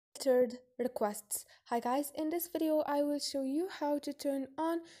filtered requests. Hi guys, in this video I will show you how to turn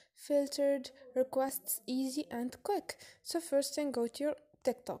on filtered requests easy and quick. So first thing, go to your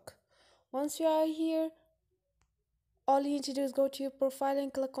TikTok. Once you are here, all you need to do is go to your profile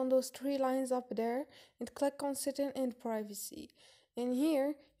and click on those three lines up there and click on setting and privacy. And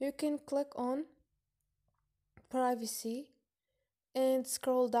here you can click on privacy and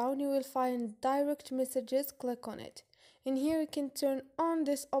scroll down. You will find direct messages. Click on it, and here you can turn on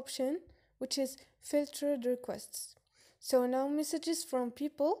this option, which is filtered requests. So now messages from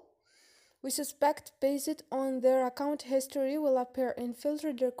people we suspect based on their account history will appear in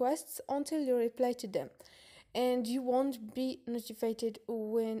filtered requests until you reply to them, and you won't be notified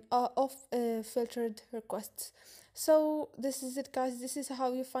when of filtered requests. So this is it guys, this is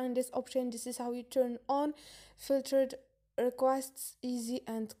how you find this option, this is how you turn on filtered requests easy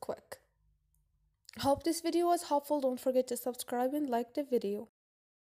and quick. Hope this video was helpful. Don't forget to subscribe and like the video.